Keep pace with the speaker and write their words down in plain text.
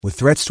With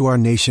threats to our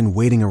nation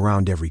waiting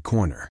around every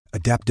corner,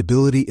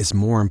 adaptability is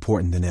more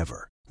important than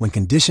ever. When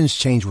conditions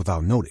change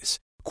without notice,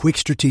 quick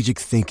strategic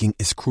thinking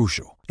is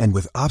crucial. And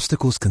with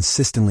obstacles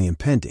consistently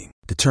impending,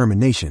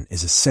 determination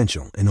is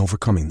essential in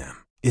overcoming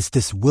them. It's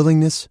this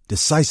willingness,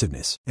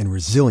 decisiveness, and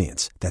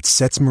resilience that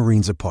sets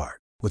Marines apart.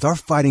 With our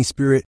fighting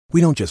spirit, we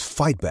don't just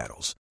fight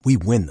battles, we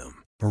win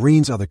them.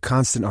 Marines are the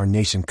constant our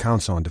nation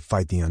counts on to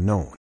fight the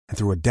unknown. And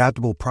through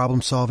adaptable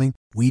problem solving,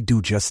 we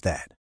do just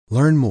that.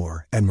 Learn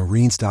more at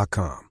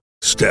marines.com.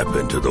 Step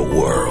into the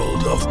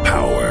world of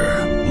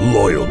power,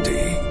 loyalty,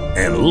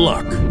 and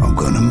luck. I'm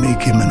gonna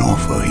make him an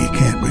offer he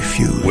can't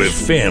refuse. With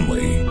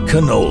family,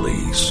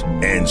 cannolis,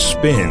 and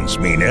spins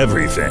mean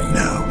everything.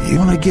 Now, you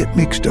wanna get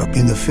mixed up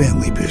in the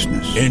family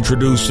business.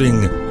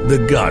 Introducing The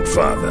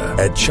Godfather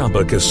at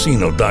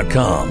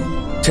ChumbaCasino.com.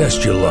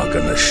 Test your luck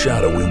in the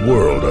shadowy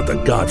world of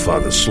The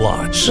Godfather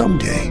slot.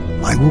 Someday,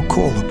 I will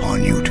call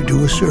upon you to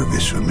do a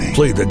service for me.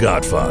 Play The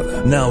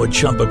Godfather, now at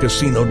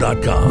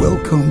ChumbaCasino.com.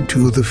 Welcome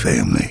to the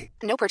family.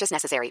 No purchase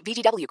necessary.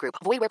 VGW Group.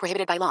 Void where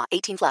prohibited by law.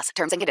 18+.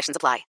 Terms and conditions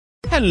apply.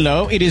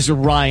 Hello, it is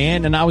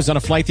Ryan, and I was on a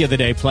flight the other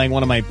day playing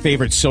one of my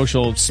favorite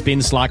social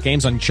spin slot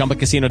games on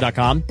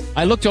ChumbaCasino.com.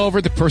 I looked over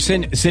at the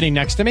person sitting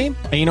next to me,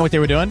 and you know what they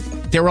were doing?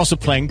 They were also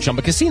playing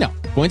Chumba Casino.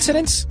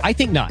 Coincidence? I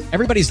think not.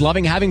 Everybody's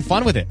loving having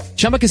fun with it.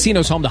 Chumba Casino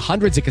is home to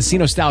hundreds of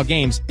casino-style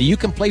games that you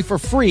can play for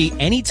free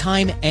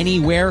anytime,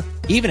 anywhere,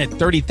 even at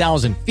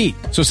 30,000 feet.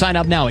 So sign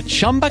up now at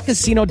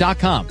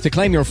ChumbaCasino.com to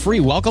claim your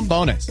free welcome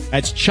bonus.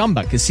 That's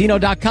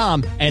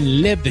ChumbaCasino.com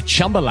and live the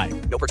Chumba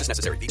life. No purchase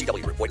necessary.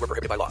 VGW Group. Void where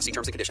prohibited by law. See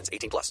terms and conditions.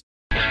 18+.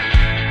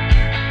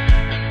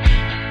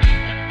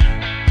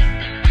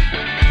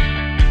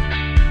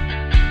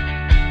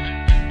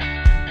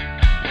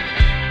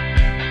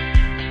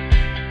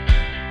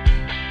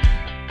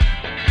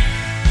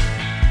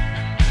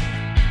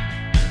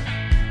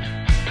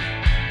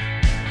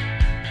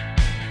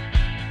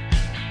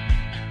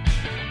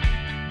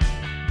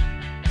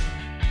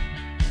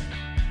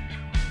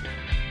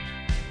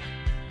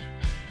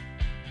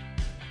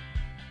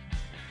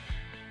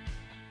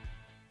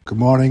 Good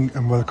morning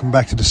and welcome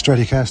back to the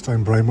Strattycast.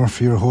 I'm Brian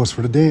Murphy, your host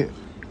for the day.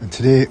 And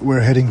today we're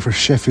heading for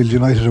Sheffield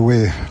United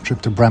away,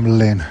 trip to Bramall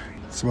Lane.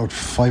 It's about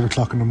 5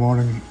 o'clock in the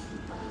morning.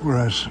 We're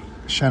at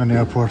Shannon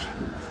Airport.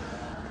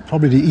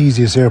 Probably the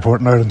easiest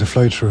airport in Ireland to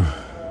fly through.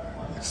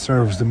 It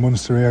serves the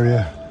Munster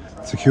area.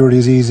 Security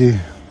is easy.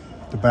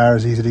 The bar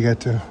is easy to get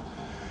to.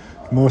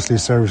 It mostly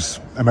serves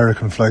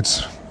American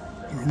flights.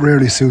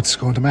 Rarely suits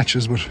going to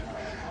matches, but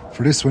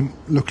for this one,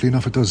 luckily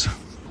enough it does.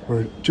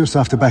 We're just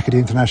off the back of the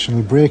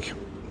international break.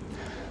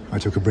 I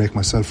took a break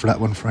myself for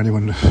that one. For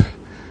anyone that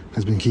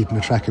has been keeping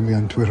a track of me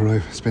on Twitter,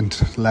 I've spent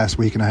the last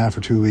week and a half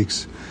or 2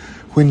 weeks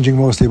whinging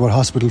mostly about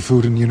hospital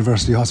food in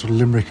University Hospital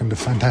Limerick and the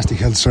fantastic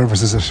health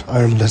services that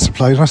Ireland has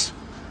supplied us.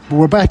 But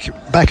we're back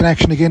in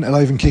action again,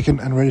 alive and kicking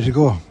and ready to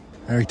go.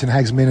 Eric Ten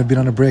Hag's men have been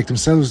on a break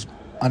themselves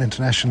on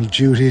international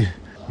duty.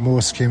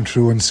 Most came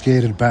through and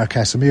skated bar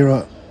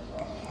Casemiro,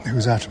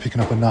 who's after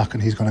picking up a knock,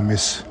 and he's going to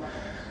miss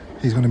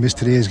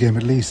today's game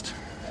at least.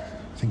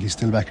 I think he's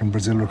still back in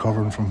Brazil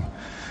recovering from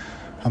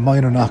a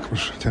minor knock, but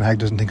Ten Hag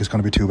doesn't think it's going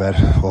to be too bad,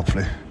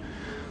 hopefully.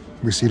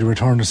 We see the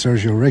return of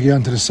Sergio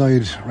Reguilon to the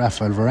side.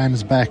 Rafael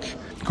Varane's back.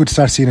 Good to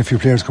start seeing a few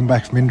players come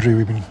back from injury.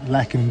 We've been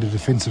lacking in the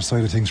defensive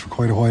side of things for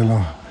quite a while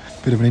now.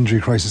 Bit of an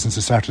injury crisis since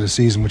the start of the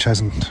season, which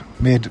hasn't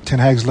made Ten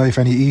Hag's life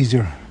any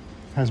easier.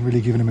 Hasn't really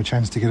given him a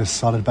chance to get a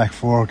solid back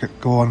four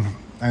going.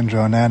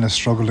 Andre Onana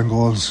struggled in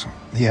goals.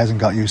 He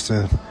hasn't got used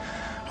to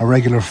a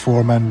regular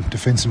four-man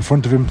defence in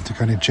front of him to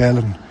kind of gel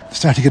and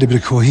start to get a bit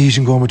of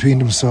cohesion going between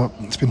them. So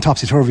it's been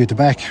topsy-turvy at the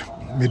back.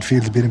 Midfield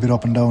has been a bit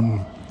up and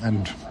down,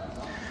 and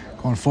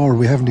going forward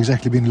we haven't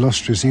exactly been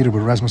illustrious either, but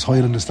Rasmus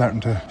Højlund is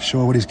starting to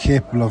show what he's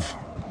capable of.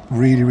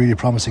 Really, really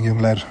promising young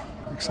lad.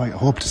 I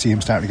hope to see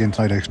him start again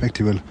tonight. I expect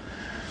he will.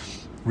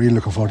 Really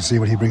looking forward to see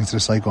what he brings to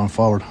the side going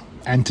forward.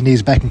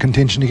 Anthony's back in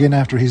contention again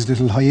after his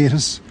little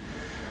hiatus.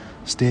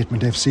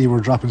 Statement FC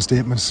were dropping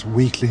statements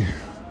weekly.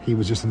 He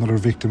was just another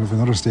victim of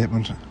another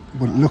statement,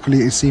 but luckily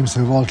it seems to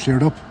have all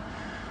cleared up.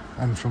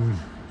 And from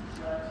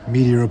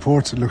media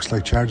reports, it looks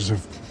like charges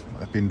have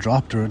been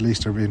dropped, or at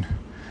least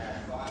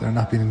they're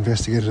not being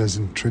investigated as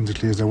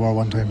intrinsically as they were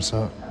one time.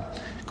 So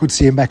good to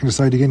see him back in the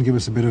side again, give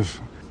us a bit of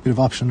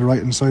option on the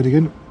right hand side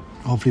again.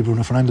 Hopefully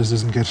Bruno Fernandes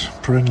doesn't get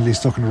perennially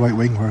stuck in the right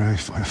wing, where I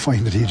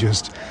find that he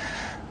just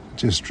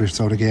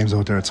drifts out of games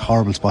out there. It's a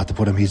horrible spot to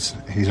put him. He's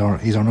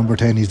our number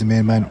 10. He's the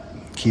main man.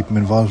 Keep him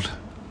involved.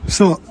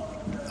 So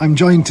I'm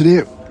joined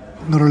today,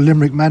 another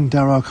Limerick man,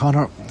 Darragh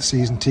O'Connor,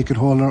 season ticket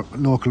holder,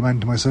 local man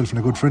to myself and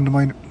a good friend of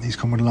mine. He's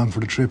coming along for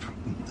the trip,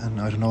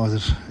 and I don't know,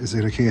 is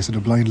it a case of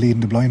the blind leading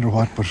the blind or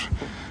what, but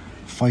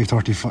 5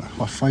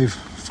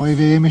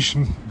 a.m-ish,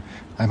 and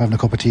I'm having a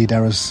cup of tea.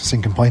 Darragh's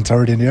sinking points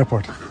already in the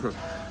airport.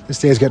 This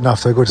day's getting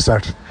off to a good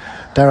start.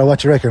 Darragh, what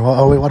do you reckon?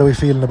 What are we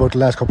feeling about the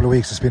last couple of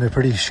weeks? It's been a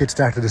pretty shit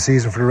start to the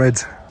season for the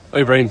Reds.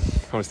 Hi Brian,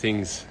 how's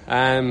things?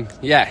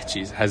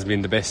 It has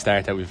been the best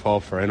start that we've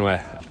hoped for anyway.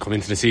 Come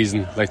into the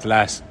season like the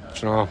last,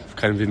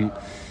 kind of been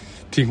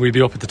think we'd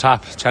be up at the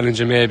top,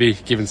 challenging maybe,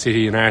 giving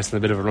City and Arsenal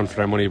a bit of a run for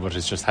their money, but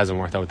it just hasn't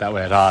worked out that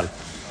way at all.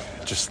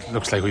 It just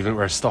looks like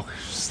we're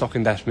stuck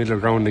in that middle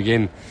ground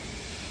again.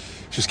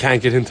 Just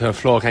can't get into a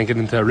flow, can't get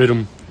into a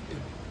rhythm.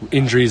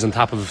 Injuries on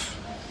top of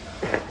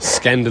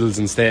scandals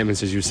and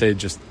statements, as you said,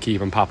 just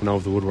keep on popping out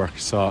of the woodwork.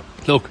 So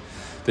look,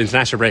 the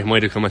international break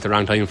might have come at the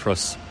wrong time for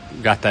us.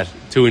 We got that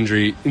 2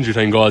 injury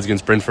time goals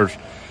against Brentford.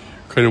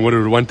 Kind of would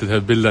have wanted to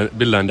have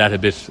build on that a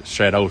bit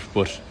straight out,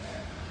 but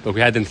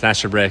we had the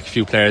international break, a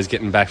few players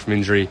getting back from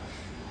injury.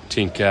 I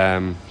think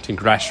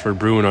Rashford,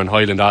 Bruno and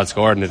Højlund all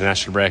scored in the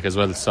international break as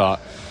well, so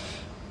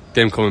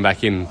them coming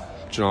back in,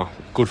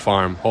 good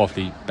form,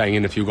 hopefully bang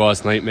in a few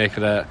goals tonight, make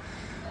it a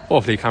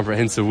hopefully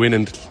comprehensive win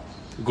and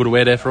a good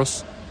away day for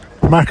us.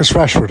 Marcus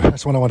Rashford,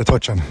 that's one I want to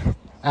touch on.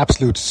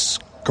 Absolute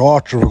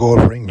scorcher of a goal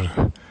for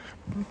England.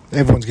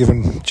 Everyone's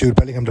giving Jude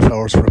Bellingham the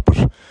flowers for it,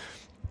 but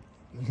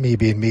me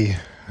being me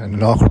and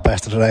an awkward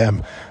bastard that I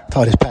am,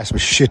 thought his pass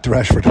was shit to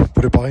Rashford,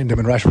 put it behind him,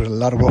 and Rashford had a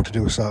lot of work to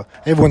do. So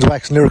everyone's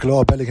waxing lyrical,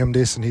 oh, Bellingham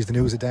this and he's the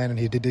news of Dan and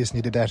he did this and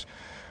he did that.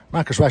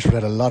 Marcus Rashford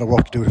had a lot of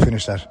work to do to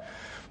finish that.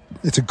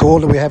 It's a goal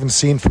that we haven't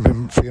seen from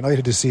him for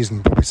United this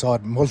season, but we saw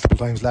it multiple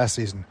times last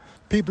season.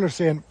 People are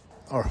saying,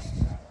 or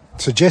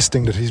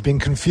suggesting, that he's been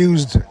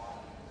confused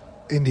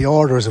in the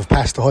orders of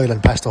pass to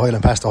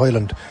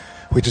Højlund,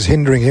 which is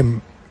hindering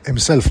him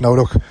himself. Now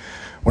look,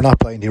 we're not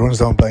blind, he runs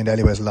down blind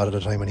alleyways a lot of the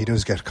time and he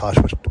does get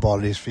caught with the ball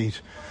at his feet.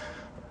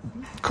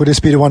 Could this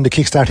be the one to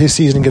kickstart his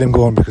season and get him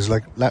going? Because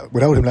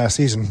without him last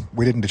season,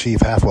 we didn't achieve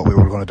half what we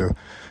were going to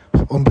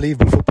do.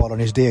 Unbelievable football on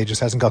his day,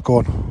 just hasn't got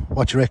going.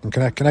 What do you reckon?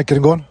 Can I get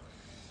him going?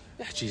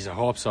 Yeah, jeez, I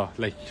hope so.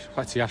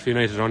 What's he got for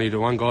United? Only the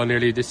 1 goal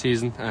nearly this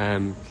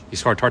season. He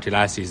scored 30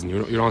 last season.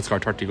 You don't score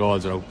 30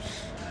 goals without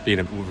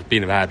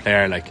being a bad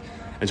player.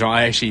 And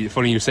I actually,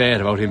 funny you say it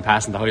about him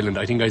passing to Højlund.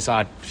 I think I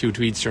saw a few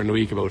tweets during the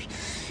week about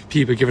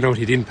people giving out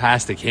he didn't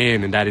pass to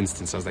Kane in that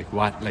instance. I was like,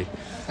 what?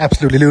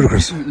 Absolutely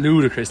ludicrous.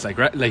 Ludicrous.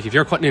 Like if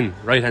you're cutting in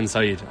right hand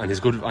side on his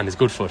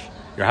good foot,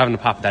 you're having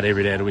to pop that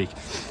every day of the week.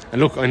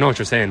 And look, I know what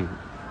you're saying.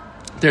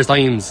 There's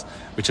times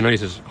with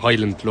United,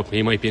 Højlund, look,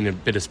 he might be in a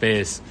bit of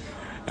space,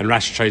 and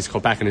Rashford tries to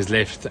cut back on his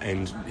left,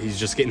 and he's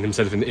just getting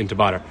himself into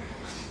bother.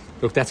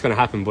 Look, that's going to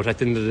happen, but at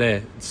the end of the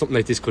day, something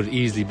like this could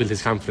easily build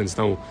his confidence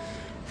now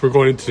for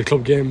going into the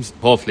club games,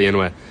 hopefully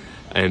anyway.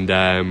 And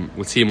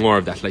we'll see more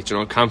of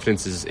that.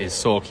 Confidence is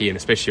so key, and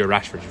especially with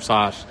Rashford.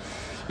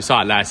 You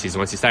saw it last season.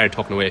 Once he started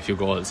tucking away a few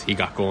goals, he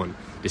got going.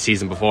 The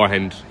season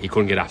beforehand, he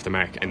couldn't get off the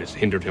mark, and it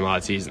hindered him all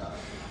season.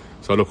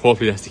 So look,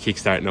 hopefully that's the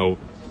kickstart now.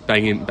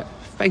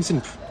 Bangs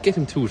in, get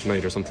him 2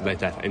 tonight or something like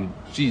that, and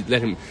geez,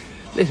 let him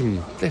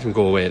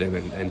go away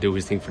then and do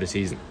his thing for the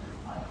season.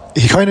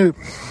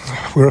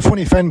 We're a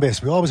funny fan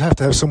base. We always have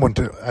to have someone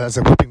as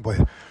a whipping boy.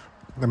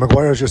 And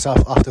Maguire's just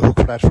off the hook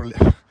for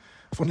that.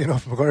 Funnily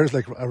enough, Maguire's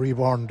like a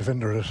reborn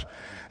defender that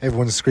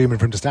everyone's screaming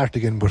for him to start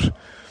again. But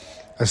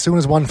as soon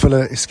as one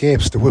fella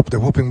escapes the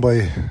whooping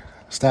boy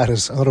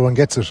status, another one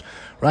gets it.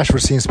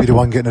 Rashford seems to be the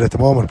one getting it at the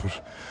moment, but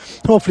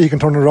hopefully he can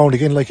turn it around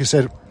again. Like you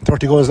said,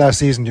 30 goals last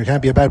season. You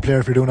can't be a bad player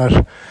if you're doing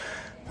that.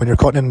 When you're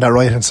cutting in that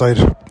right hand side,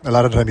 a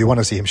lot of the time you want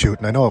to see him shoot.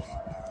 And I know,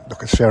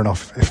 look, it's fair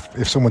enough.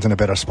 If someone's in a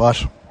better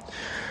spot,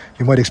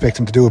 you might expect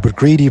him to do it. But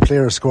greedy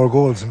players score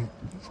goals, and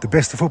the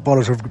best of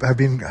footballers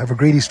have a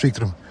greedy streak to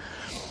them.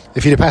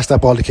 If he'd have passed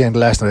that ball to Kane the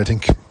last night, I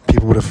think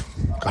people would have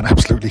gone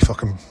absolutely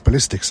fucking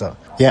ballistic. So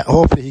yeah,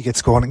 hopefully he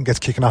gets going and gets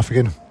kicking off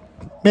again.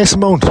 Mason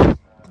Mount,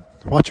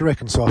 what do you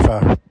reckon so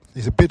far?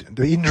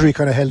 The injury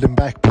kind of held him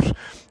back, but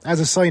as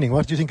a signing,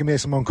 what do you think of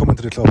Mason Mount coming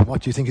to the club, and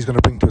what do you think he's going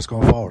to bring to us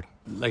going forward?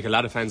 Like a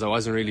lot of fans, I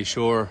wasn't really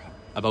sure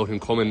about him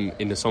coming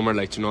in the summer. He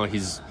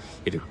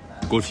had a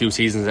good few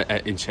seasons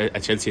at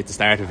Chelsea at the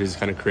start of his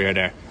kind of career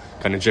there,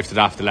 kind of drifted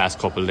off the last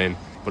couple then.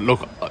 But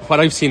look, what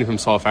I've seen of him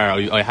so far,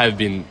 I have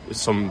been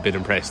some bit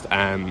impressed.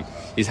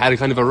 He's had a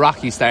kind of a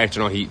rocky start.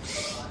 He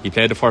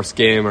played the first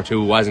game or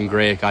two, wasn't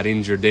great, got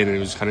injured then, and he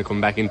was kind of coming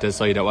back into a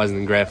side that wasn't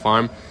in great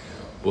form.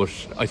 But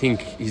I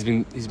think he's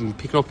been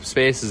picking up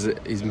spaces.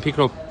 He's been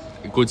picking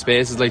up good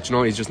spaces.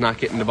 He's just not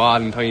getting the ball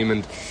in time,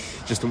 and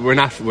just we're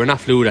not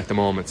fluid at the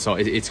moment. So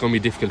it's going to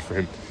be difficult for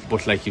him.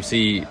 But you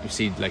see,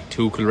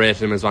 Tuchel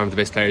rated him as one of the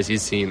best players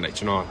he's seen.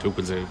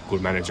 Tuchel's a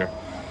good manager.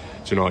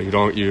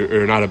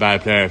 You're not a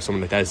bad player if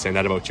someone like that is saying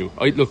that about you.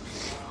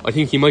 I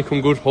think he might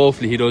come good.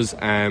 Hopefully he does.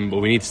 But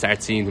we need to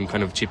start seeing him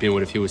kind of chip in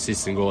with a few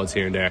assists and goals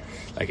here and there.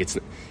 It's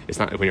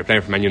not, when you're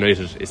playing for Man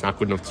United, it's not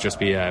good enough to just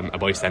be a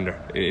bystander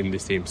in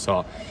this team.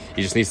 So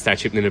he just needs to start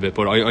chipping in a bit.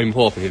 But I'm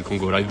hoping he'll come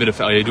good. I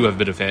do have a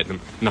bit of faith in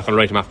him. I'm not going to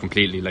write him off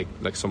completely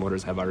like some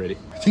others have already.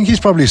 I think he's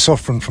probably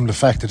suffering from the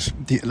fact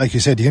that, like you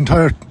said, the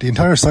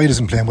entire side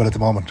isn't playing well at the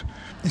moment.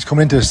 He's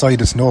coming into a side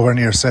that's nowhere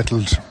near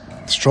settled,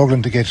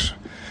 struggling to get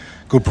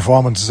good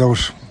performances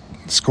out,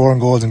 scoring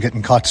goals and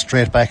getting caught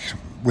straight back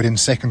within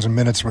seconds and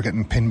minutes. We're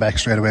getting pinned back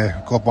straight away,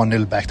 go up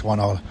 1-0, back to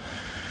 1-1.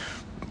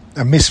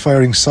 A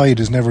misfiring side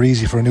is never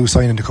easy for a new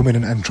signing to come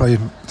in and try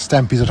and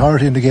stamp his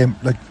authority in the game.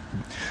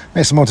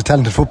 Mason Mount's a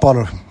talented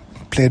footballer,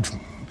 played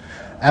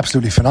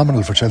absolutely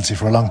phenomenal for Chelsea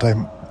for a long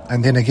time,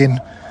 and then again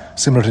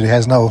similar to he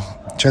has now.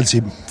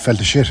 Chelsea fell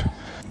to shit.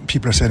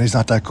 People are saying he's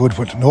not that good,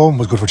 but no one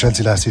was good for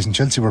Chelsea last season.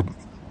 Chelsea were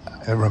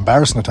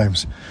embarrassing at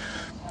times.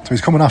 So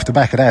he's coming off the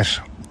back of that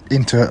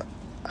into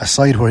a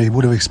side where he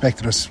would have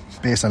expected us,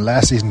 based on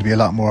last season, to be a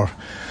lot more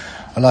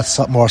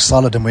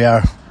solid than we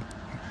are.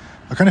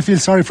 I kind of feel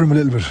sorry for him a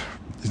little bit.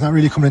 He's not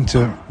really coming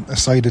into a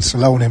side that's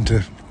allowing him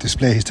to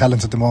display his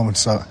talents at the moment.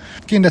 So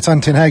again, that's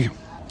on Ten Hag.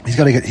 He's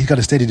got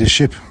to steady this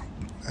ship.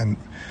 And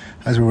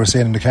as we were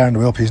saying in the car on the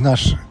way up, he's not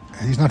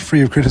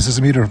free of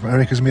criticism either.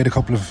 Eric has made a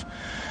couple of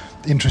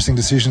interesting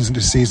decisions in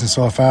this season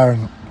so far,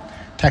 and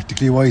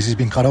tactically wise he's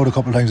been caught out a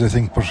couple of times, I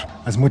think. But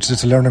as much as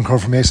it's a learning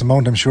curve for Mason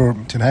Mount, I'm sure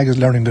Ten Hag is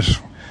learning that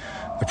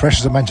the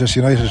pressures at Manchester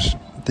United,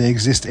 they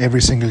exist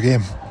every single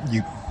game.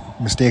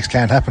 Mistakes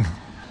can't happen.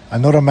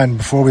 Another man,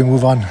 before we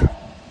move on,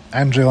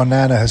 Andre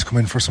Onana has come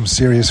in for some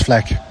serious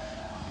flack,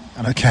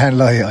 and I can't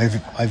lie,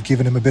 I've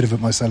given him a bit of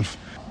it myself.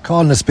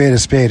 Calling a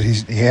spade,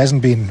 he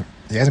hasn't been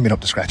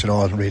up to scratch at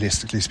all,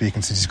 realistically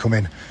speaking, since he's come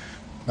in.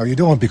 Now, you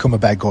don't become a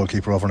bad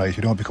goalkeeper overnight.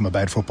 You don't become a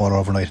bad footballer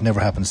overnight. It never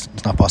happens.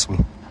 It's not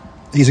possible.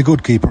 He's a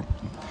good keeper.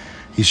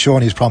 He's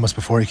shown his promise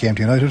before he came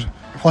to United.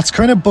 What's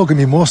kind of bugging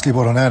me mostly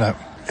about Onana,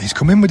 he's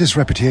come in with this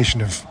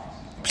reputation of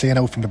playing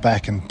out from the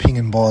back and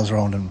pinging balls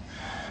around and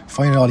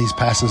finding all these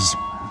passes.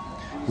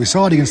 We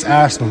saw it against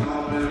Arsenal.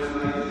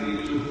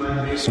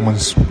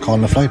 Someone's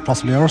calling a flight,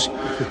 possibly ours.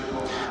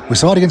 We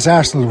saw it against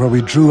Arsenal where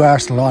we drew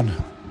Arsenal on,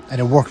 and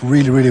it worked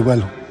really, really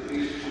well.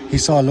 He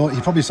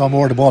probably saw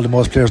more of the ball than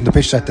most players on the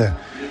pitch that day.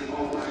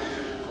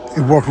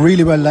 It worked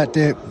really well that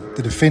day.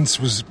 The defence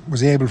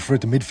was able for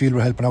it. The midfield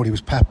were helping out. He was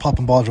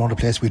popping balls around the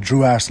place. We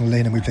drew Arsenal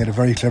in and we played a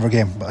very clever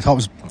game. But I thought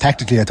it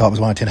was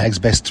one of Ten Hag's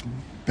best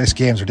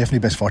games, or definitely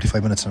best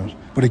 45 minutes in it.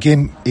 But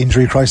again,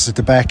 injury crisis at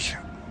the back,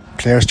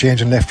 players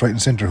changing left, right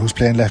and centre. Who's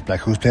playing left back,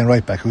 who's playing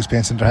right back, who's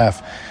playing centre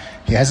half.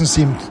 He hasn't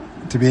seemed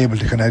to be able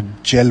to kind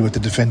of gel with the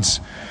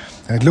defence,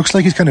 and it looks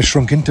like he's kind of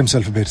shrunk into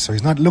himself a bit. So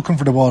he's not looking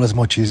for the ball as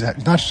much. He's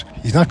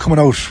not coming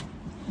out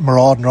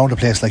marauding around the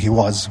place like he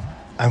was.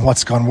 And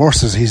what's gone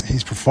worse is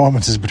his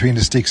performances between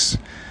the sticks,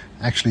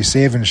 actually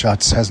saving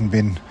shots, hasn't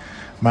been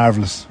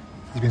marvellous.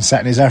 He's been sat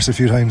in his arse a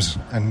few times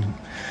and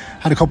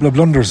had a couple of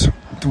blunders.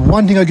 The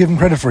one thing I give him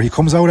credit for, he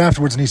comes out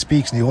afterwards and he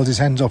speaks and he holds his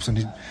hands up, and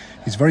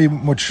he's very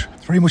much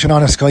an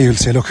honest guy who'll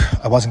say, look,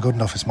 I wasn't good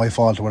enough, it's my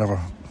fault or whatever,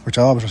 which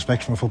I always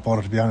respect from a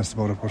footballer, to be honest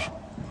about it. But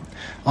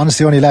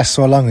honestly, only lasts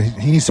so long.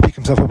 He needs to pick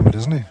himself up a bit,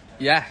 doesn't he?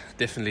 Yeah,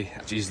 definitely.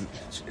 Jeez,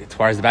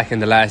 towards the back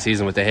end of last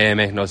season with the Hay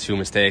making those few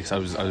mistakes, I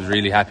was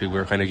really happy we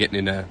were kind of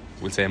getting in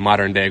a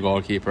modern day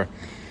goalkeeper.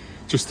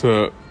 It's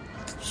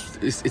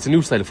a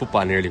new style of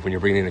football nearly when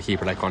you're bringing in a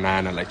keeper like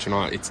Onana.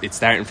 It's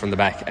starting from the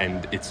back,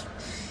 and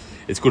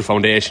it's good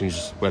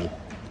foundations. Well,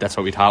 that's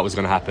what we thought was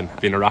going to happen.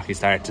 Been a rocky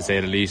start, to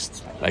say the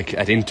least. Like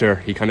at Inter,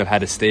 he kind of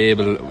had a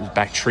stable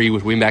back three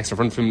with wing backs in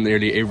front of him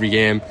nearly every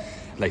game.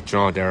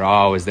 They're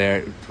always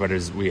there.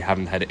 Whereas we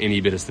haven't had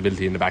any bit of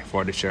stability in the back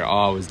four this year.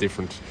 Always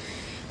different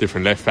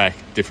left back,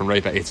 different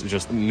right back. It's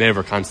just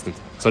never constant.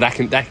 So that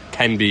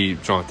can be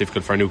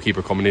difficult for a new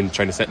keeper coming in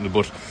trying to settle.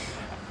 But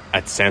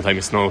at the same time,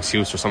 it's no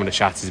excuse for some of the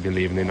shots he's been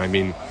leaving in. I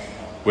mean,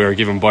 we were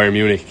giving Bayern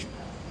Munich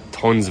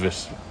tons of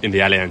it in the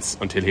Allianz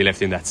until he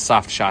left in that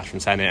soft shot from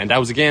Sané, and that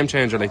was a game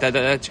changer.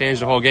 That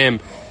changed the whole game.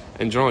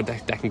 And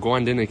that can go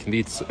on, then it can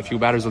lead to a few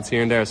bad results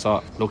here and there.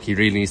 So look, he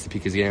really needs to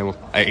pick his game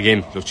up.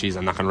 Again, look,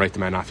 I'm not going to write the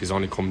man off. He's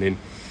only coming in,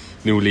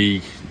 new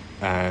league.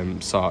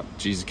 So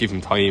give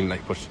him time.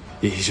 But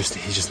he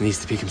just needs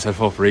to pick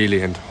himself up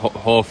really, and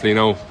hopefully,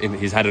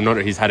 he's had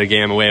a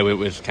game away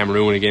with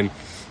Cameroon again.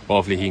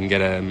 Hopefully, he can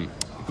get a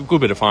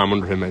good bit of form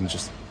under him and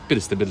just a bit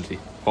of stability.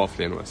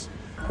 Hopefully, anyways.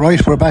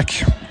 Right, we're back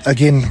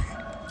again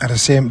at the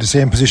same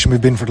position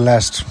we've been for the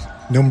last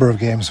number of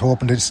games,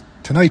 hoping that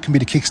tonight can be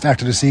the kick-start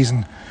to the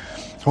season.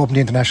 Hoping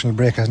the international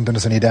break hasn't done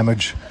us any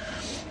damage,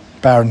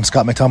 barring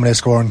Scott McTominay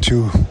scoring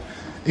 2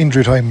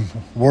 injury time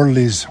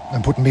worldlies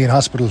and putting me in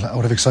hospital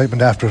out of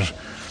excitement after it.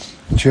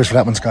 Cheers for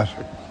that one, Scott.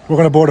 We're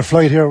going to board a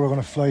flight here. We're going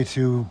to fly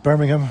to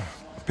Birmingham.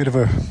 Bit of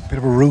a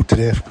route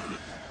today.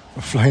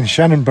 We're flying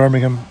Shannon,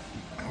 Birmingham,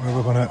 where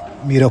we're going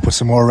to meet up with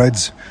some more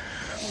Reds.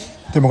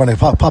 Then we're going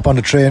to pop on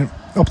the train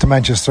up to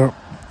Manchester,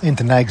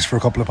 into Nags for a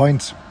couple of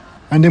pints,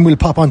 and then we'll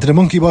pop onto the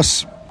monkey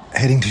bus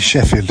heading to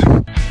Sheffield.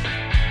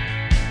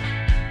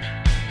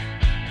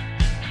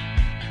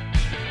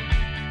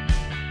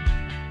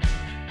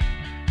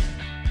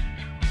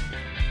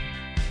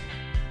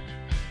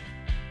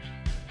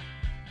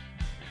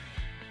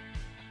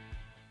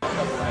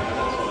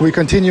 We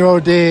continue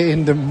our day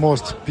in the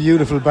most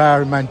beautiful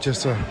bar in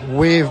Manchester,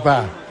 Wave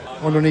Bar,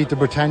 underneath the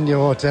Britannia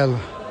Hotel.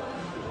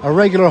 A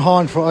regular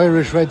haunt for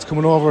Irish Reds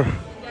coming over.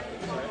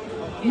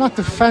 Not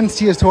the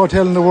fanciest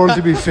hotel in the world,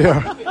 to be fair,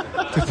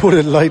 to put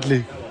it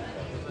lightly.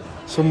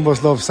 Some of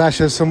us love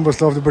Sasha, some of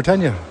us love the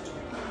Britannia.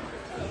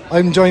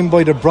 I'm joined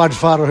by the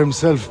Bradfather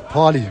himself,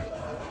 Paulie,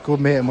 good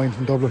mate of mine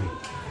from Dublin.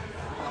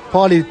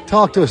 Paulie,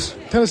 talk to us.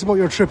 Tell us about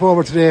your trip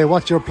over today.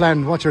 What's your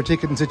plan? What's your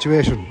ticketing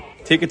situation?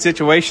 Ticket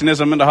situation is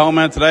I'm in the home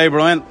end today,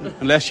 Brian,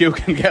 unless you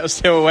can get us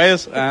 2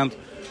 ways, and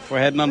we're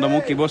heading on the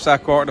monkey bus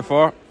at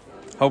 3:45.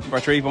 Hoping for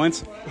 3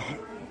 points.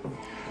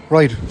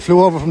 Right,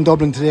 flew over from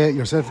Dublin today,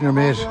 yourself and your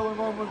mate,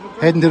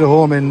 heading to the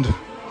home end.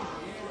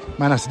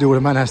 Man has to do what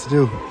a man has to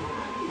do.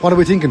 What are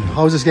we thinking?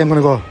 How's this game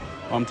going to go?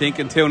 I'm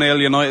thinking 2-0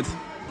 United.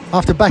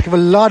 Off the back of a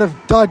lot of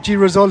dodgy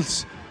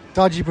results,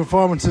 dodgy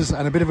performances,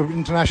 and a bit of an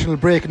international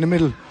break in the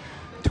middle,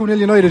 2-0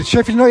 United.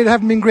 Sheffield United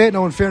haven't been great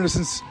now, in fairness,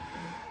 since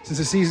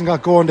the season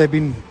got going. They've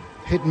been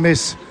hit and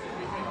miss.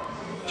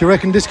 Do you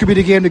reckon this could be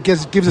the game that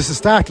gives us a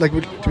start? Like,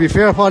 to be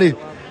fair, Paddy,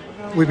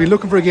 we've been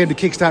looking for a game to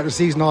kickstart the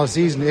season all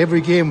season.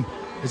 Every game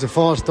is a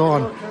false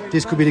dawn.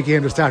 This could be the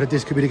game to start it.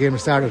 This could be the game to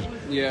start it.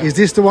 Yeah. Is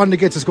this the one that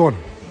gets us going?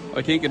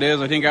 I think it is.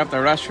 I think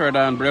after Rashford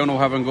and Bruno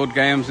having good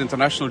games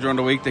international during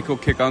the week, they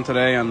could kick on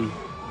today, and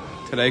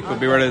today could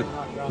be where they...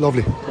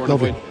 Lovely.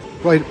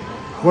 Right,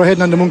 we're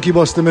heading on the monkey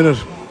bus in a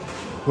minute.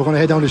 We're going to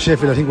head down to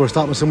Sheffield. I think we're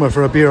stopping somewhere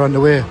for a beer on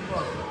the way.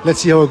 Let's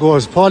see how it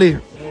goes.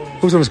 Paulie,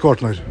 who's on the score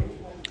tonight?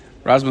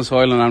 Rasmus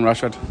Højlund and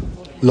Rashford.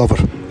 Love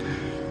it.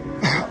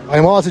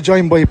 I'm also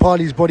joined by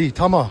Paulie's buddy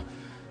Tomo.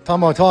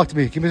 Tomo, talk to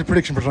me. Give me the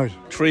prediction for tonight.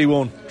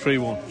 3-1.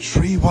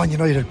 3-1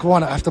 United. Go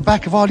on. After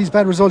back of all these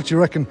bad results, you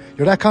reckon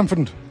you're that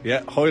confident?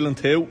 Yeah, Højlund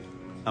 2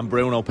 and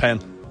Bruno Penn.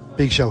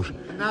 Big shout.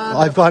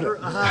 I've got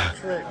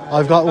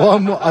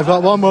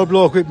one more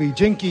bloke with me,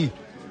 Jinky,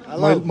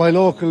 my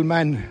local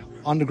man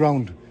on the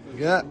ground.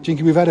 Yeah.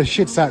 Jinky, we've had a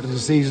shit start to the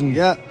season.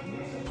 Yeah.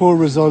 Poor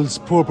results,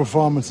 poor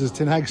performances.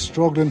 Ten Hag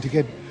struggling to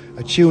get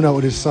a tune out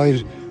of his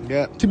side.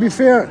 Yeah. To be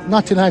fair,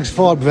 not Ten Hag's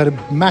fault. We've had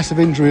a massive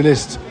injury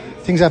list.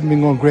 Things haven't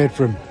been going great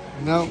for him.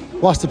 No.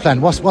 What's the plan?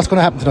 What's going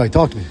to happen tonight?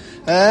 Talk to me.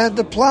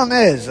 The plan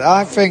is,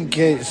 I think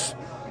it's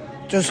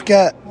just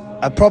get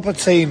a proper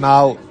team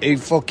out who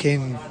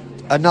fucking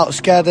are not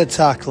scared of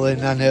tackling,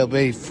 and it'll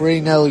be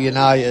 3-0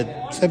 United.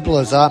 Simple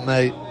as that,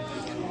 mate.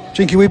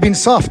 Jinky, we've been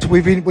soft.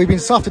 We've been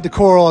soft at the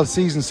core all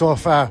season so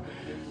far.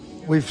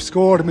 We've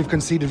scored and we've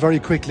conceded very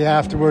quickly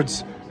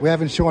afterwards. We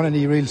haven't shown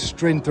any real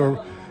strength, or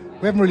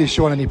we haven't really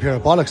shown any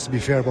parabolics, to be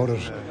fair about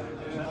it.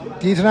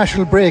 The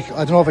international break,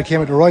 I don't know if it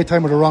came at the right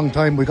time or the wrong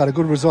time. We got a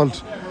good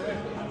result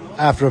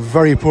after a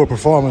very poor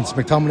performance.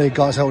 McTominay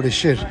got us out of his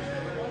shit. Do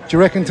you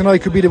reckon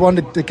tonight could be the one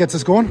that gets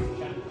us going?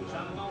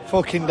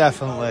 Fucking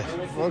definitely.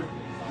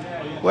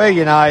 We're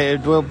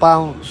United, we'll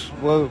bounce.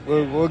 We're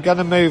going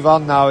to move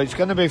on now. It's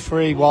going to be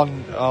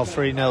 3-1 or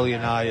 3-0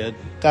 United,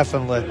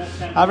 definitely.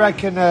 I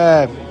reckon,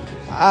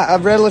 I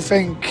really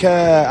think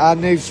our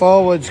new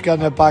forward's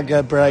going to bag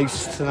a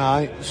brace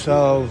tonight.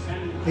 So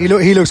He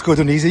looks good,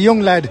 and he's a young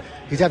lad.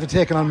 He's after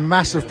taking on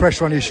massive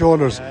pressure on his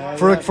shoulders.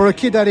 For a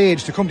kid that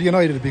age to come to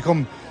United to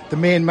become the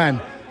main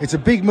man, it's a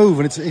big move,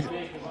 and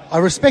I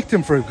respect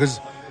him for it, because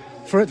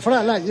for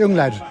that young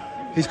lad,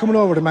 he's coming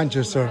over to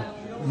Manchester,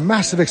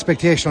 massive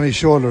expectation on his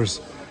shoulders.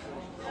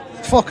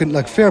 Fucking,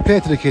 like, fair play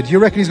to the kid. You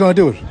reckon he's going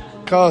to do it?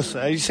 Of course.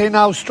 Have you seen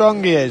how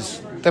strong he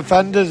is?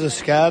 Defenders are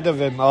scared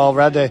of him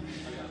already.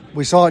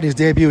 We saw it in his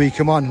debut. He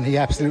came on and he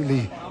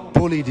absolutely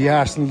bullied the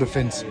Arsenal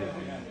defence.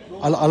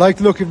 I like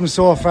the look of him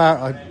so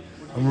far.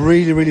 I'm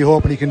really, really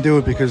hoping he can do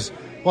it, because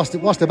what's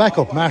the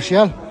backup?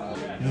 Martial?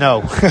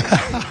 No.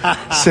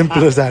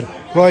 Simple as that.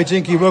 Right,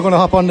 Jinky, we're going to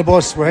hop on the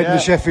bus. We're heading to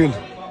Sheffield.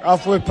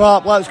 Off we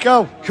pop, let's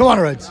go. Come on,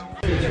 Reds.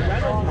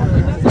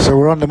 So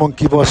we're on the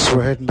monkey bus.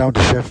 We're heading down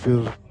to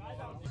Sheffield.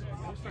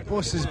 The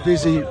bus is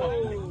busy,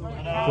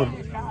 but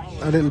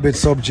a little bit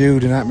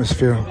subdued in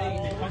atmosphere.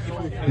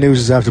 News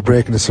is after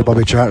breaking that Sir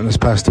Bobby Charlton has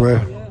passed away.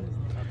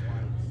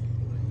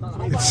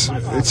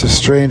 It's a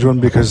strange one,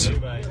 because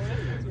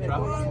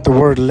the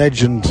word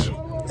legend,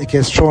 it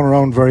gets thrown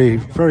around very,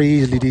 very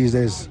easily these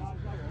days.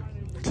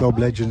 Club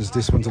legends,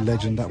 this one's a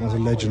legend, that one's a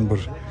legend, but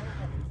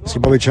Sir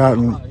Bobby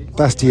Charlton,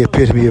 that's the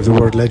epitome of the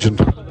word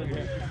legend.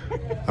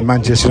 A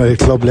Manchester United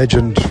club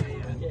legend,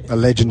 a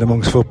legend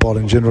amongst football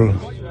in general.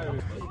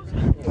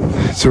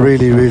 It's a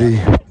really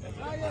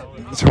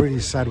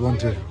sad one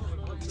to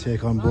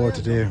take on board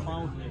today,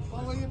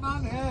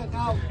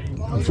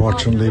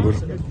 unfortunately, but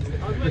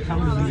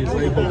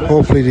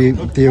hopefully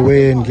the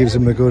away end gives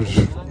him a good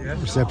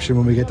reception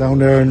when we get down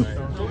there, and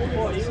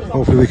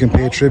hopefully we can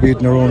pay tribute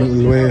in our own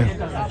little way.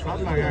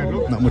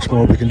 Not much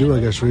more we can do, I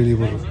guess, really,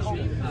 but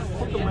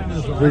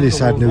really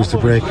sad news to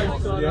break.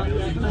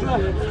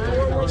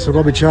 So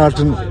Bobby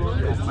Charlton,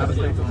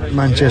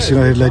 Manchester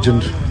United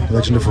legend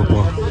of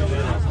football.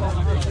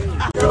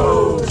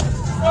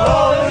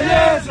 All the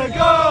years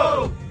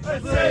ago, a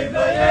team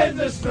lay in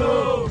the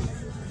snow.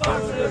 Some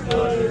of them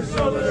bloody,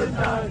 some of them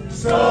died,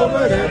 some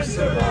of them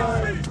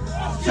survived.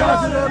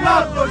 Charlton and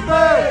Matt was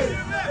made,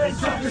 and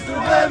took us to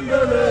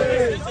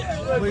Wembley.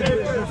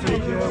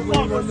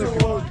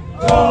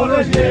 All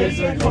the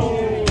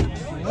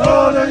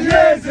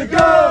years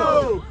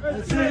ago,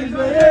 a team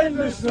lay in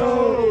the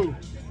snow.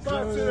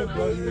 Some of them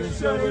bloody,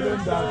 some of them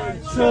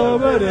died,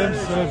 some of them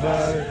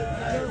survived.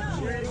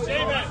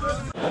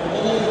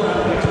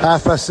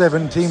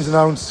 7:30, teams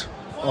announced.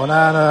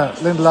 Onana,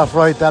 Lindelof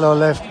right, Dalot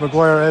left,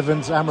 Maguire,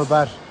 Evans,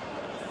 Amrabat,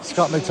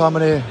 Scott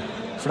McTominay,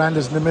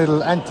 Fernandes in the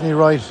middle, Anthony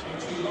right,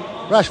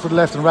 Rashford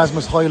left, and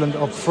Rasmus Højlund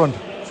up front.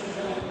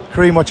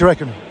 Kareem, what do you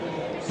reckon?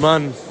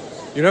 Man,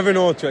 you never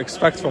know what to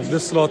expect from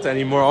this slot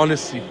anymore,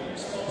 honestly.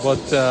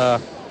 But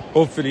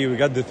hopefully we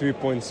get the 3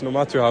 points no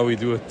matter how we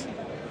do it.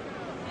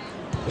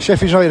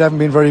 Sheffield United haven't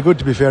been very good,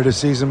 to be fair, this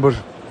season, but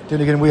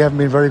then again we haven't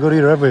been very good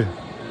either, have we?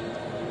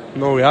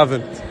 No, we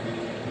haven't.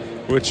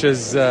 Which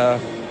is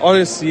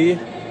honestly,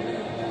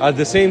 at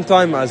the same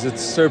time as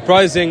it's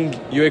surprising,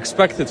 you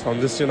expect it from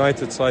this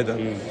United side,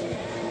 and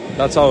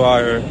that's how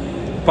our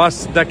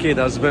past decade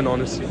has been,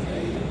 honestly.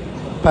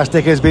 Past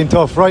decade has been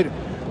tough, right?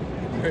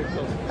 Very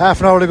tough. Half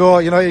an hour to go,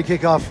 United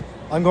kick off.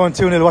 I'm going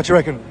 2-0, what do you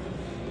reckon?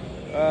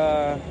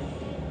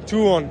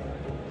 2-1.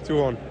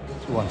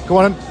 2-1. Go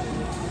on in.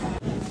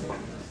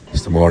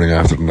 It's the morning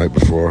after the night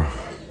before.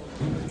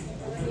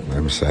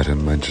 I'm sat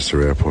in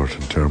Manchester Airport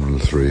in Terminal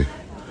 3,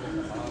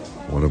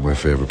 one of my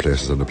favourite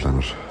places on the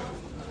planet.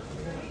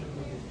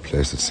 A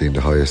place that's seen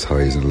the highest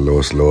highs and the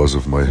lowest lows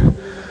of my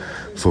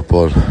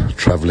football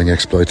travelling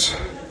exploits.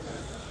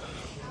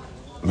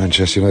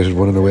 Manchester United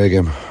won an away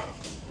game,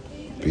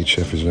 beat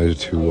Sheffield United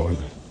 2-1.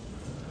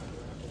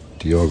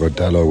 Diogo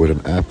Dalot with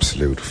an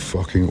absolute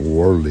fucking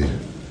whirly.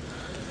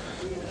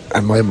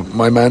 And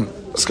my man,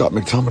 Scott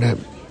McTominay,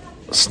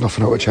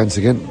 snuffing out a chance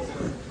again.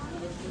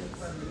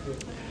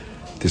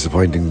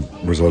 Disappointing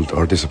result,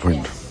 or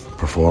disappointing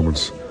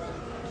performance.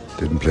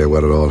 Didn't play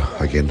well at all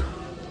again.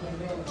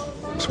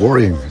 It's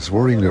worrying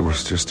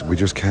that we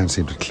just can't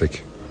seem to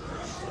click.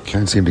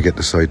 Can't seem to get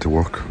the side to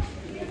work.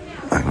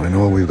 And I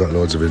know we've got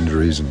loads of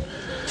injuries, and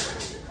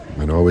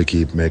I know we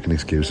keep making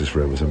excuses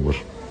for everything, but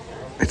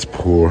it's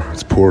poor.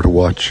 It's poor to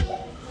watch.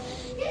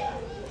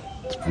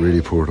 It's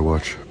really poor to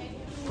watch.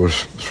 But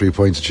 3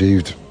 points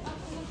achieved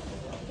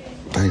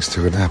thanks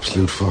to an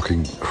absolute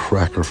fucking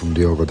cracker from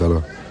Diogo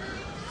Dalot.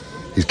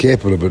 He's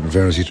capable of it, in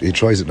fairness. He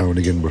tries it now and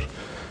again, but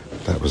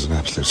that was an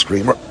absolute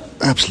screamer.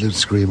 Absolute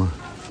screamer.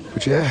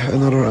 But yeah,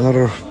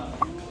 another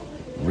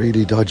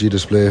really dodgy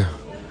display.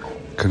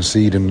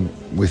 Conceding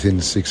within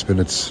 6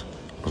 minutes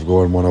of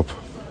going one up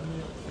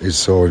is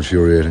so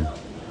infuriating.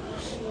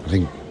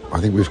 I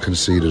think we've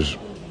conceded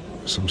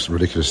some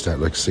ridiculous stat,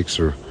 like six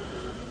or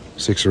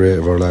 8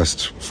 of our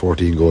last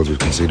 14 goals we've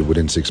conceded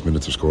within 6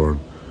 minutes of scoring.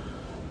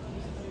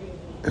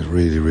 It's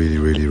really, really,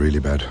 really, really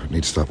bad. We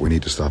need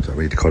to stop that.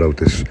 We need to cut out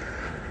this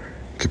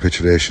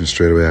capitulation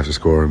straight away after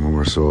scoring when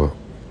we're so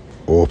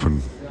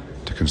open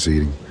to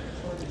conceding.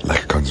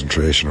 Lack of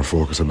concentration or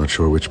focus, I'm not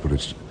sure which, but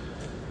it's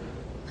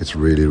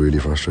really, really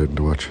frustrating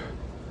to watch.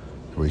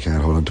 We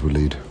can't hold on to a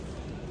lead.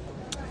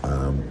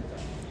 I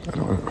don't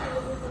know.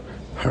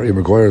 Harry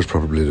Maguire is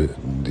probably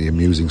the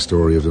amusing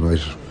story of the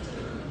night.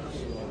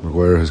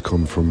 Maguire has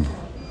come from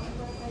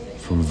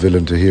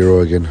villain to hero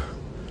again.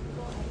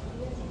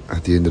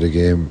 At the end of the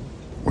game,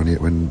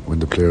 when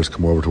the players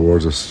come over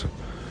towards us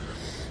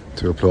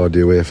to applaud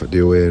the away,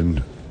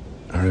 and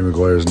Harry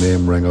Maguire's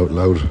name rang out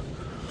loud,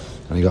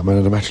 and he got man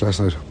of the match last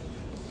night.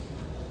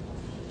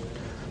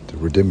 The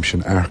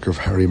redemption arc of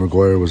Harry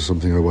Maguire was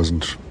something I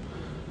wasn't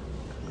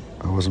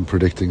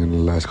predicting in the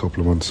last couple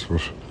of months,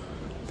 but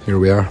here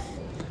we are,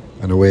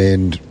 and away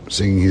and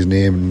singing his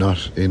name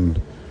not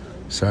in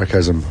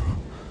sarcasm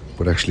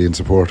but actually in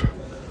support.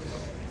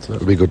 So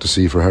that'll be good to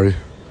see for Harry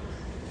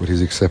with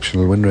his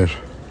exceptional win rate.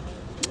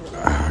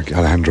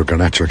 Alejandro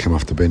Garnacho came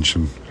off the bench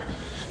and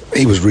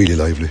he was really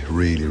lively,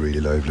 really, really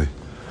lively.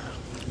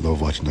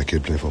 Love watching that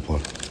kid play football.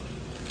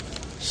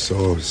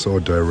 So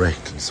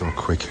direct and so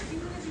quick.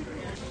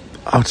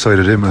 Outside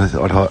of him, I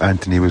thought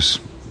Anthony was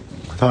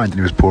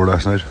poor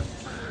last night.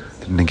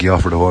 Didn't think he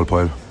offered a whole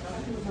pile.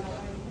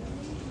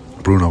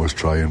 Bruno was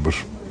trying, but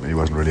he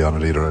wasn't really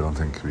on it either, I don't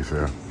think, to be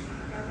fair.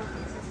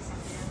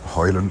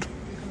 Hoyland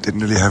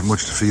didn't really have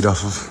much to feed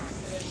off of.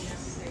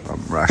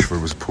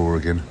 Rashford was poor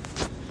again.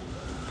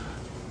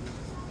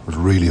 Was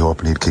really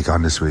hoping he'd kick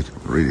on this week.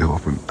 Really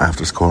hoping,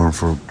 after scoring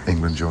for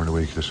England during the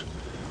week, that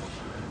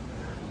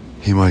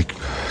he might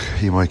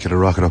get a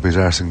rocket up his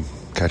arse and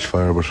catch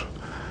fire, but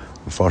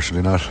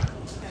unfortunately not.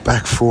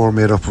 Back four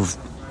made up of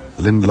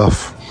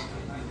Lindelof,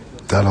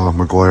 Dalot,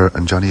 Maguire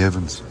and Johnny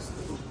Evans.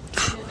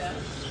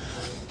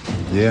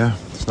 Yeah,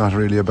 it's not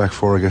really a back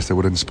four, I guess, that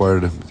would inspire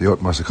the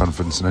utmost of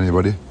confidence in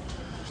anybody,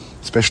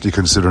 especially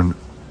considering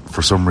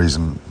for some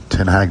reason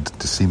Ten Hag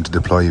seemed to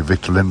deploy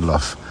Victor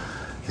Lindelof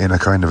in a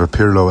kind of a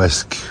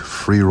Pirlo-esque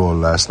free roll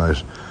last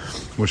night,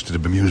 much to the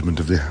bemusement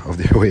of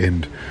the away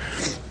end.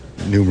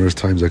 Numerous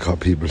times I caught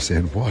people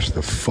saying, what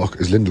the fuck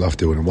is Lindelof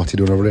doing and what's he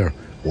doing over there?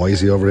 Why is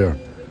he over there?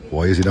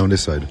 Why is he down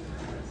this side?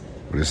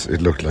 But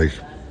it looked like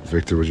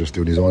Victor was just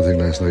doing his own thing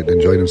last night and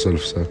enjoying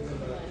himself, so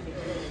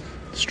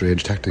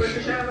strange tactic.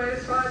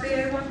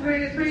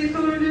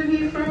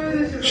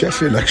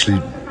 Sheffield, actually,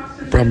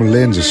 Bramall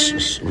Lane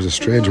was a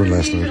strange one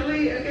last night.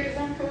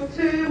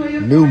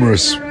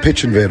 Numerous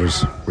pitch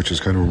invaders, which is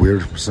kind of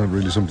weird. It's not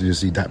really something you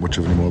see that much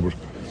of anymore, but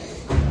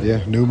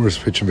yeah, numerous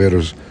pitch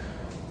invaders.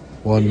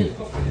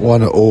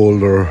 One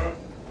older,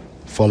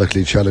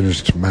 follically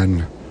challenged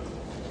man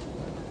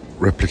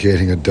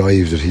replicating a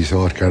dive that he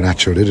thought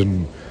Garnacho did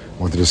and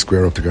wanted to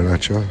square up to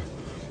Garnacho.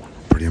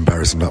 Pretty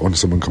embarrassing, that one.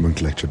 Someone come and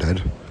collect your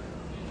dad.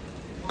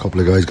 A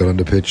couple of guys got on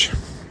the pitch,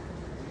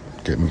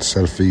 getting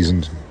selfies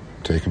and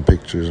taking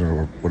pictures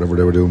or whatever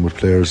they were doing with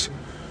players.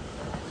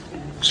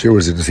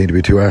 Stewards didn't seem to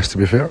be too arsed, to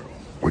be fair,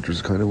 which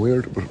was kind of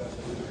weird, but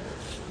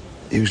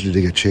usually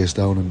they get chased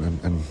down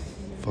and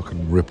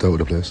fucking ripped out of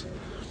the place.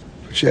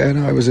 But yeah,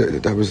 no, that was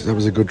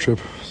a good trip.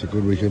 It was a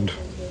good weekend.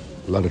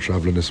 A lot of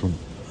travelling this one.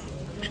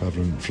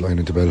 Flying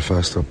into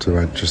Belfast, up to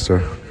Manchester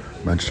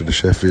to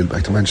Sheffield,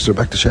 back to Manchester,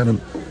 back to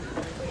Shannon,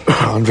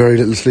 on very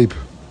little sleep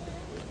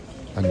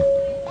and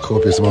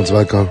copious amounts of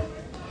alcohol.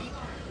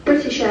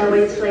 British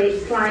Airways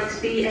flights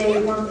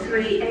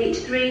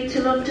BA1383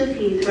 to London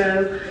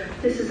Heathrow.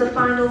 This is the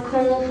final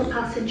call for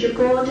passenger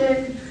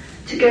Gordon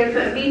to go for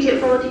immediate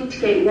boarding to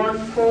gate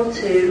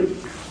 142.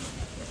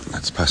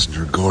 That's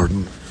passenger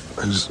Gordon,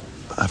 who's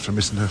after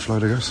missing her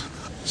flight, I guess.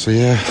 So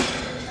yeah,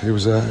 it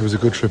was a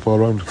good trip all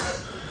round.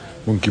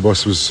 Monkey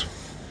bus was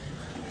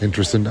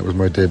interesting. That was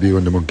my debut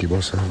on the monkey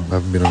bus. I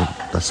haven't been on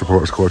that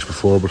supporters coach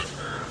before, but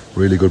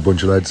really good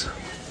bunch of lads.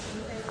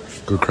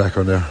 Good crack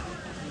on there.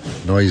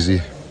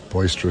 Noisy,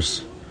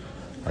 boisterous.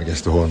 I guess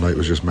the whole night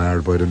was just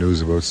marred by the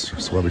news about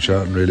Swabby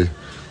Charlton, really.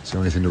 It's the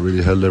only thing that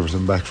really held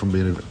everything back from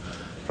being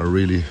a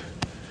really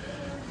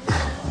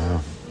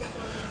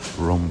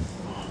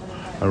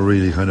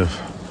kind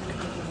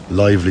of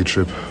lively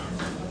trip.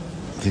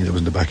 I think that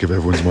was in the back of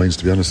everyone's minds,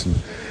 to be honest. And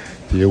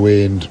the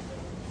away end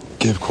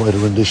gave quite a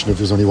rendition of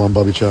There's Only One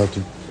Bobby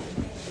Charlton,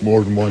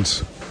 more than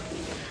once,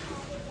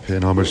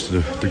 paying homage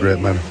to the great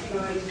man.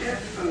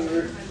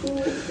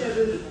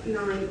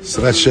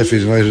 So that's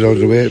Sheffield United out of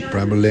the way.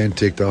 Bramall Lane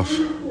ticked off.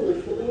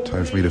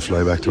 Time for me to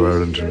fly back to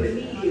Ireland and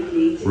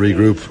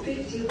regroup.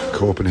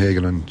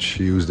 Copenhagen on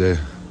Tuesday,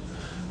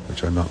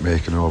 which I'm not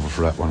making over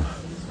for that one.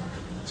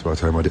 It's about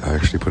time I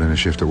actually put in a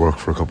shift at work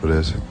for a couple of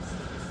days.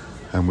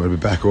 And we'll be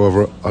back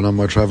over and on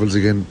my travels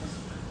again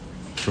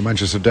for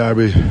Manchester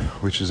Derby,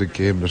 which is a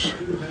game that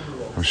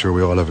I'm sure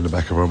we all have in the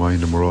back of our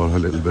mind and we're all a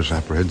little bit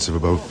apprehensive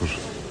about, but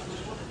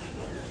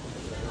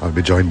I'll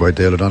be joined by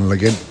Dale O'Donnell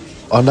again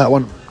on that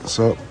one.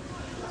 So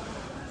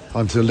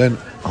until then,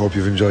 I hope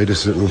you've enjoyed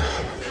this little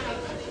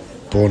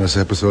bonus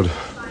episode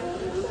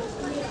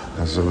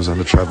as I was on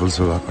the travels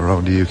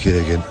around the UK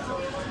again,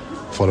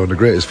 following the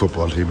greatest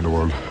football team in the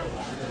world.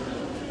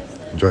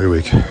 Enjoy your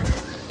week.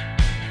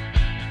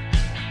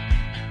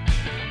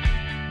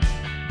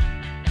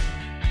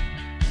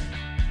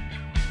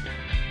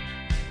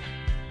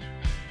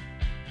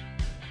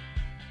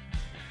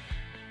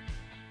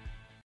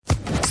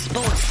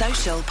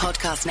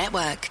 Podcast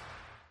Network.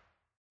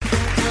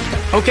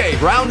 Okay,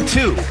 round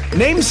two.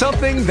 Name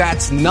something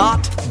that's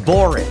not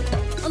boring.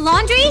 A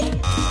laundry?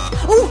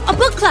 Ooh, a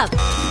book club.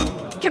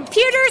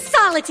 Computer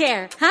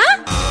solitaire,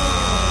 huh?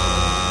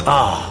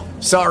 Ah,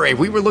 oh, sorry,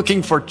 we were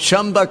looking for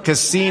Chumba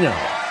Casino.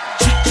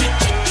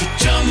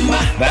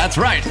 That's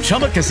right,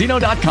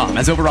 ChumbaCasino.com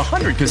has over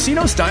 100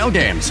 casino-style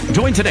games.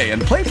 Join today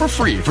and play for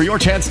free for your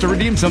chance to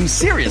redeem some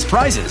serious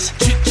prizes.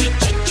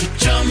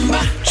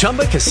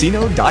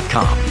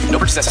 ChumbaCasino.com. No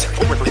purchase necessary.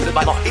 Void where prohibited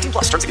by law. 18+.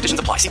 Terms and conditions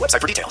apply. See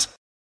website for details.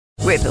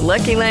 With the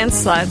Lucky Land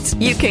Slots,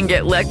 you can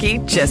get lucky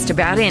just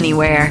about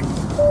anywhere.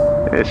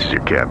 This is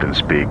your captain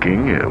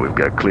speaking. We've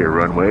got clear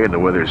runway and the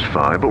weather's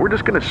fine, but we're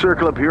just going to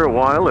circle up here a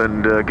while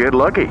and get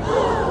lucky.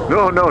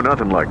 No,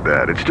 nothing like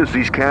that. It's just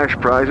these cash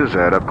prizes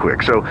add up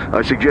quick. So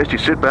I suggest you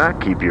sit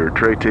back, keep your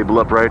tray table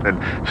upright, and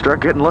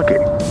start getting lucky.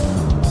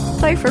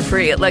 Play for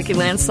free at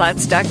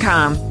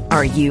LuckyLandSlots.com.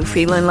 Are you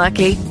feeling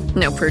lucky?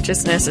 No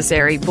purchase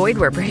necessary. Void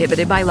where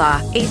prohibited by law.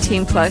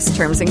 18+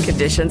 terms and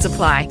conditions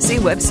apply. See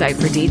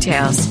website for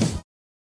details.